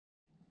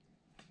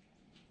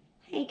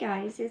Hey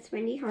guys, it's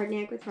Wendy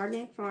Hardneck with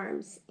Hardneck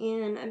Farms,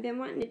 and I've been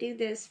wanting to do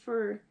this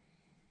for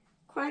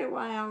quite a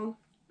while,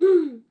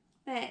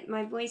 but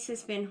my voice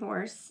has been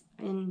hoarse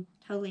and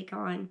totally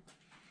gone.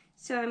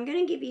 So I'm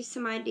going to give you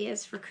some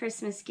ideas for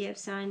Christmas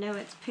gifts. I know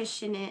it's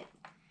pushing it,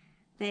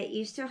 but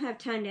you still have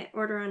time to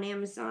order on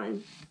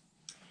Amazon.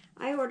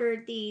 I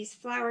ordered these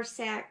flour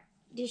sack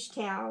dish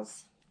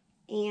towels,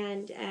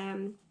 and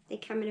they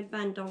come in a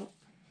bundle.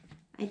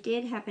 I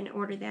did happen to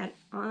order that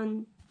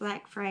on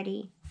Black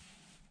Friday,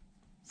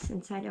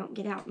 since I don't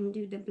get out and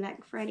do the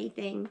Black Friday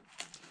thing.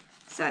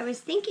 So I was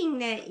thinking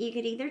that you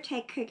could either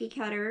take cookie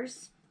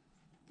cutters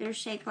that are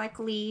shaped like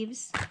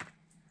leaves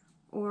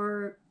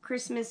or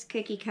Christmas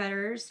cookie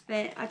cutters,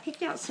 but I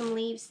picked out some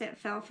leaves that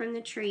fell from the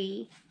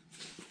tree,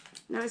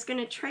 and I was going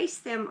to trace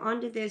them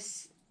onto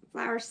this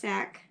flour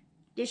sack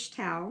dish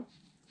towel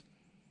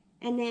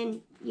and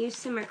then use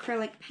some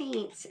acrylic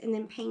paints and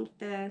then paint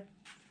the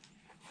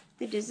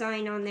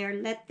design on there,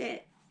 let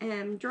that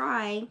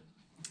dry,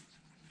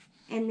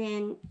 and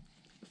then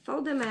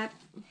fold them up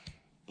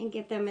and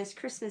give them as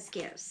Christmas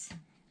gifts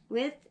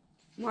with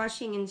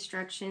washing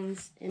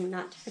instructions, and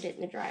not to put it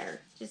in the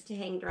dryer, just to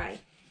hang dry.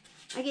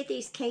 I get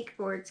these cake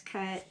boards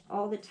cut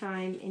all the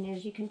time, and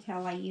as you can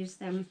tell, I use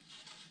them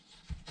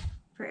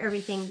for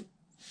everything,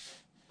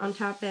 on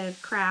top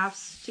of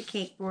crafts to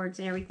cake boards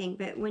and everything.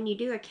 But when you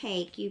do a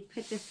cake, you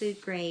put the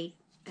food grade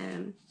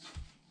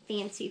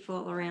fancy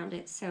foil around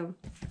it, so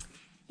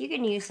you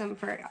can use them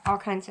for all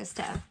kinds of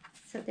stuff.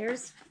 So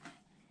there's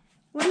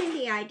one of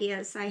the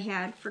ideas I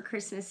had for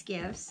Christmas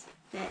gifts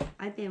that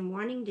I've been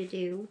wanting to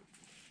do.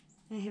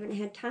 I haven't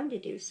had time to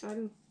do,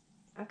 so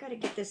I've got to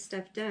get this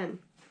stuff done.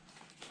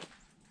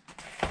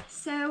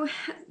 So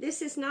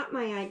this is not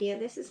my idea.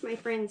 This is my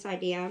friend's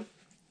idea.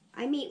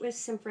 I meet with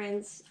some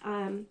friends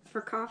for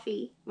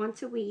coffee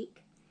once a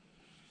week,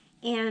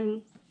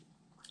 and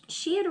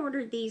she had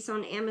ordered these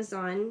on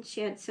Amazon. She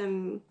had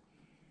some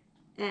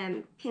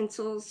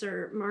pencils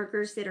or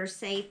markers that are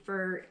safe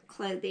for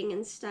clothing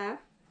and stuff.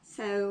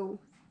 So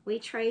we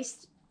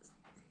traced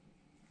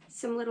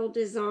some little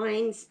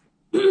designs,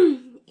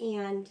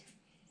 and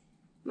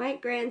my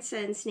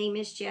grandson's name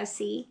is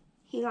Jesse.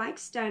 He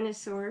likes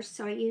dinosaurs,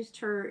 so I used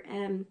her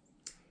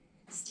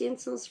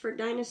stencils for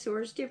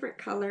dinosaurs, different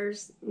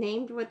colors,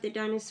 named what the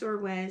dinosaur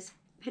was,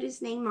 put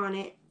his name on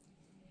it,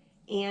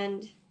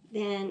 and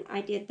then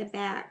I did the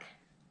back,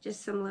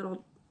 just some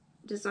little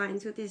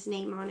designs with his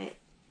name on it.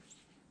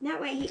 And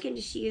that way he can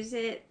just use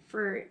it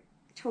for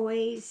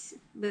toys,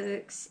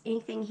 books,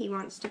 anything he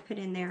wants to put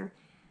in there.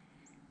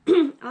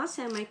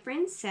 Also, my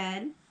friend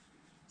said,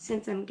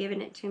 since I'm giving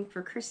it to him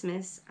for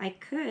Christmas, I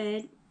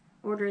could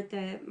order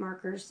the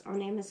markers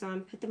on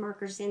Amazon, put the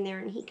markers in there,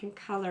 and he can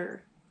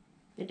color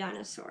the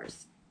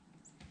dinosaurs.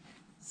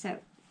 So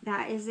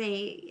that is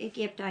a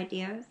gift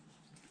idea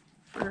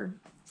for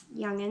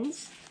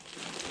youngins.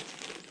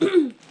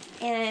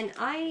 And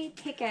I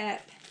pick up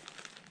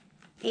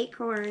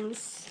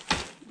acorns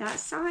that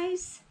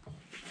size,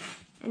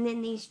 and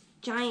then these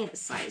giant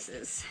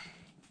sizes,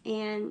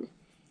 and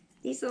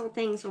these little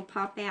things will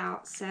pop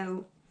out.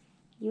 So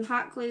you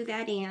hot glue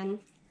that in,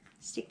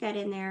 stick that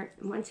in there,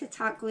 and once it's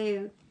hot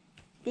glued,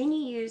 then you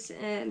use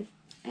a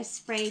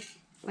spray,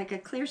 like a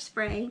clear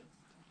spray,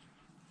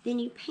 then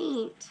you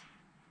paint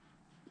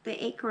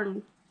the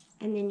acorn,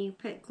 and then you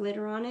put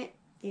glitter on it,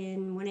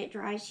 and when it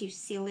dries you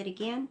seal it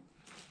again,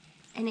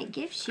 and it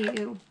gives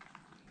you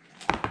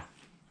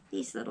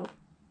these little,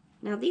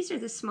 now these are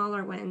the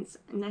smaller ones,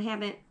 and I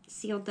haven't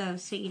sealed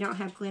those so you don't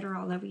have glitter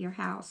all over your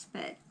house,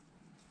 but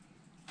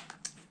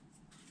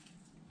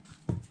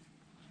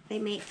they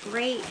make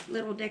great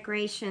little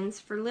decorations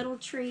for little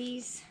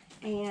trees.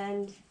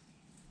 And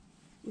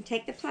you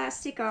take the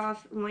plastic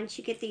off, and once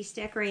you get these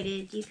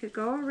decorated, you could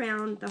go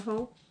around the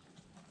whole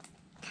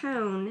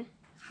cone,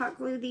 hot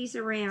glue these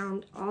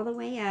around all the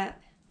way up,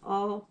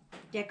 all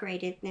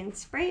decorated, and then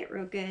spray it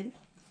real good,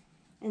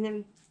 and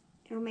then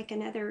it'll make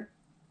another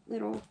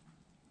little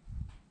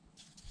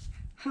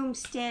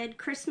homestead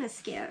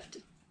Christmas gift,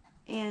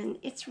 and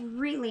it's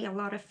really a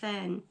lot of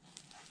fun.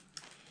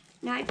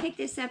 Now, I picked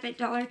this up at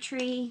Dollar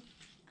Tree.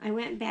 I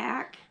went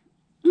back.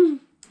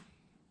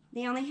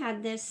 They only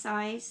had this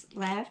size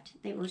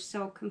left. They were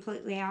sold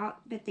completely out,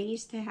 but they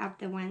used to have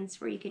the ones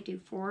where you could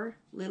do 4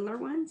 littler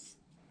ones.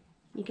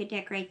 You could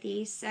decorate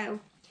these.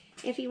 So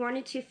if you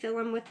wanted to fill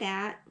them with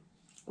that,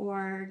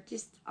 or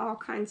just all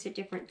kinds of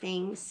different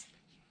things,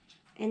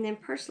 and then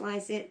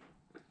personalize it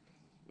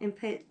and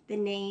put the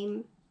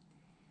name,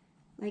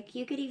 like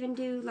you could even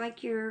do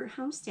like your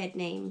homestead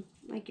name,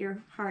 like your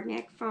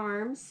Hardneck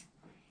Farms,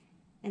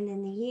 and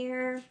then the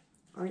year,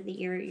 or the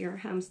year your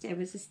homestead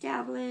was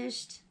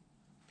established,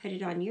 put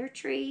it on your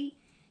tree.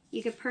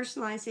 You could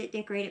personalize it,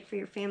 decorate it for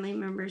your family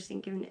members,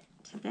 and give it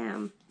to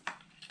them.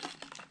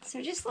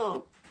 So just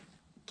little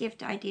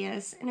gift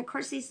ideas. And of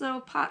course, these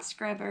little pot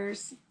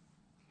scrubbers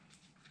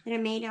that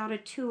are made out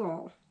of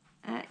tulle.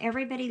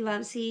 Everybody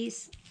loves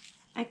these.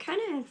 I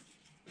kind of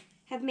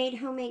have made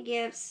homemade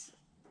gifts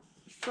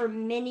for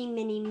many,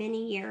 many,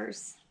 many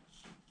years.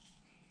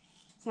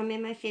 So I'm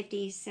in my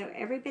 50s, so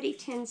everybody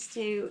tends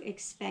to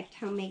expect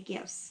homemade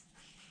gifts.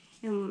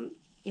 And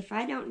if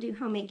I don't do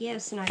homemade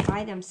gifts and I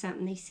buy them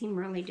something, they seem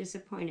really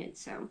disappointed.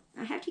 So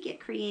I have to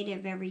get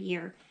creative every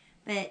year.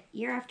 But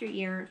year after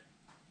year,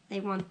 they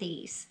want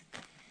these.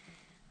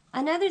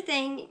 Another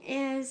thing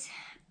is,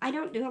 I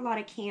don't do a lot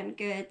of canned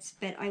goods,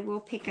 but I will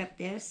pick up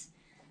this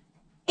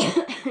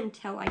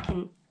until I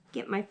can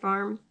get my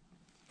farm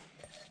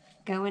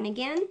going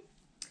again.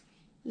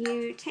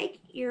 You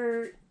take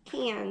your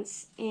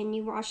cans and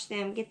you wash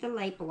them, get the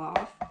label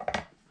off.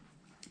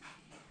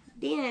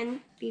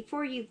 Then,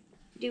 before you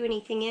do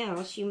anything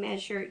else, you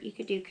measure. You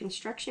could do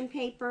construction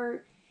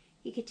paper.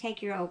 You could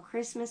take your old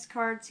Christmas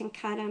cards and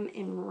cut them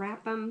and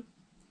wrap them.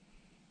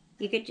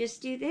 You could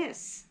just do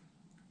this.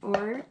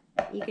 Or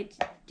you could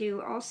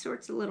do all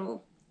sorts of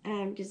little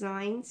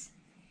designs.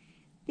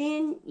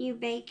 Then you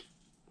bake,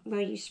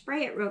 well, you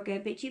spray it real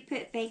good, but you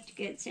put baked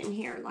goods in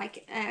here,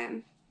 like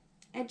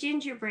a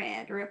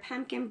gingerbread or a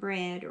pumpkin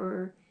bread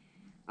or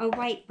a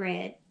white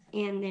bread,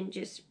 and then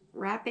just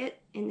wrap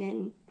it, and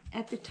then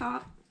at the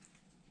top,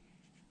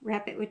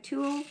 wrap it with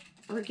tulle,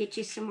 or get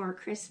you some more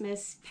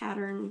Christmas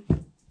pattern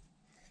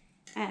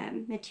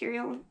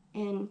material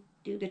and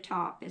do the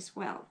top as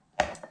well.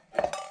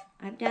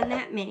 I've done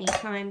that many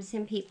times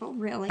and people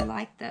really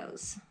like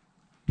those.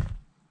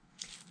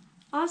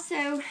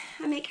 Also,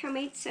 I make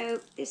homemade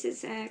soap. This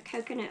is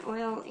coconut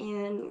oil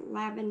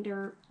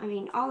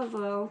and olive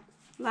oil,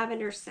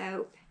 lavender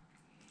soap.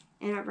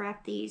 And I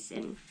wrap these,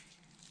 and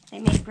they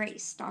make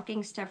great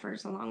stocking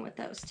stuffers along with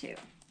those too.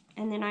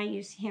 And then I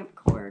use hemp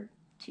cord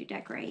to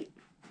decorate.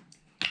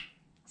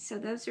 So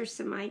those are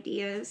some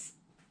ideas.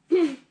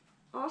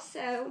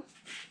 Also,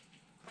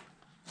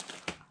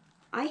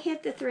 I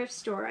hit the thrift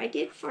store. I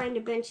did find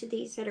a bunch of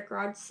these at a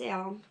garage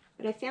sale,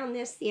 but I found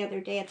this the other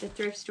day at the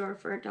thrift store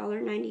for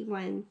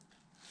 $1.91.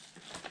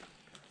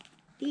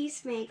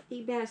 These make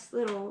the best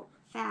little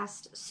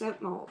fast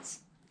soap molds.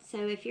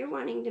 So if you're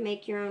wanting to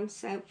make your own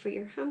soap for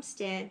your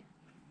homestead,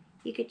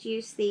 you could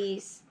use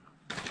these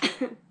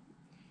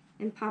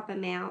and pop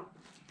them out.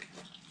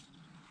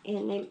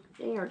 And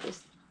they are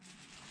just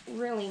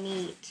really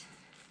neat.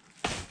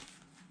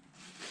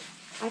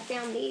 I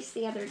found these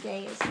the other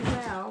day as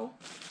well.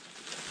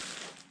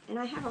 And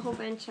I have a whole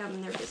bunch of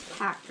them. They're just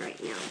packed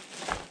right now.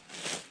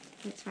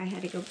 That's why I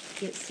had to go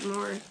get some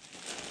more.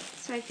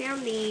 So I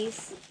found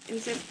these. It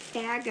was a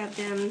bag of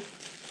them.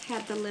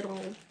 Had the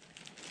little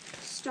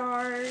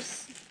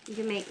stars. You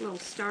can make little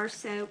star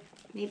soap.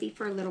 Maybe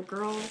for a little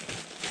girl.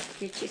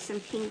 Get you some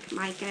pink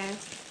mica.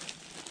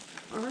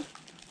 Or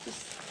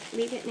just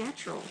leave it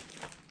natural.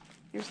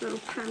 There's little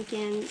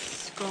pumpkins,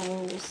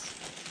 skulls.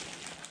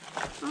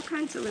 All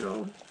kinds of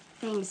little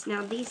things.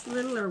 Now these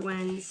littler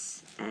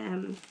ones,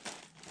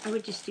 I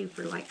would just do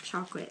for like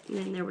chocolate. And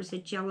then there was a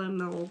Jello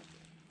mold,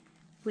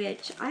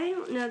 which I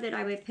don't know that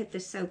I would put the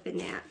soap in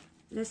that.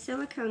 The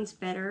silicone's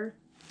better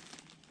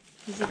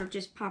because it'll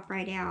just pop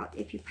right out.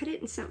 If you put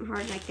it in something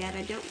hard like that,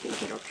 I don't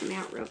think it'll come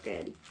out real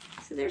good.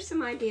 So there's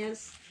some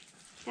ideas.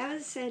 That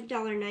was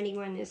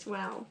 $1.91 as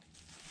well.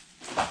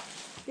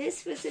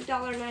 This was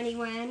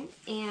 $1.91,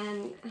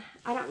 and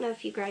I don't know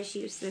if you guys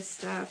use this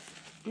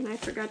stuff, and I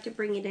forgot to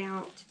bring it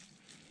out.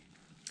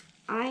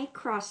 I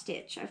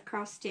cross-stitch. I've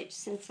cross-stitched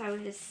since I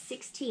was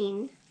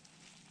 16,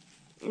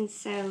 and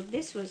so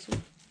this was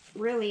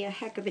really a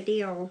heck of a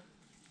deal.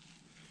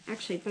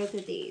 Actually, both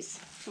of these.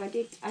 So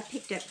I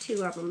picked up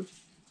 2 of them,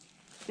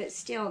 but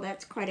still,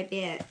 that's quite a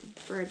bit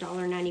for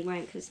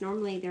 $1.91, because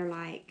normally they're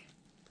like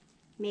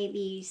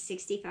maybe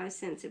 65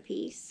 cents a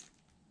piece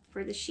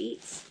for the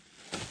sheets.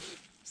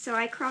 So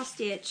I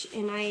cross-stitch,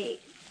 and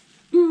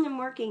I'm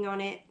working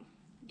on it,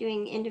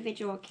 doing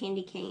individual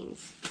candy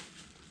canes.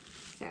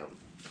 So,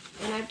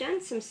 and I've done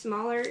some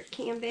smaller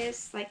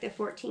canvas, like the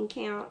 14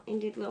 count,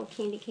 and did little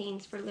candy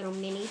canes for little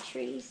mini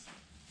trees.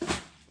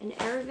 And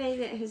everybody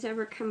that has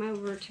ever come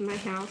over to my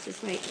house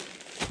is like,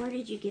 where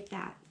did you get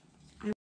that?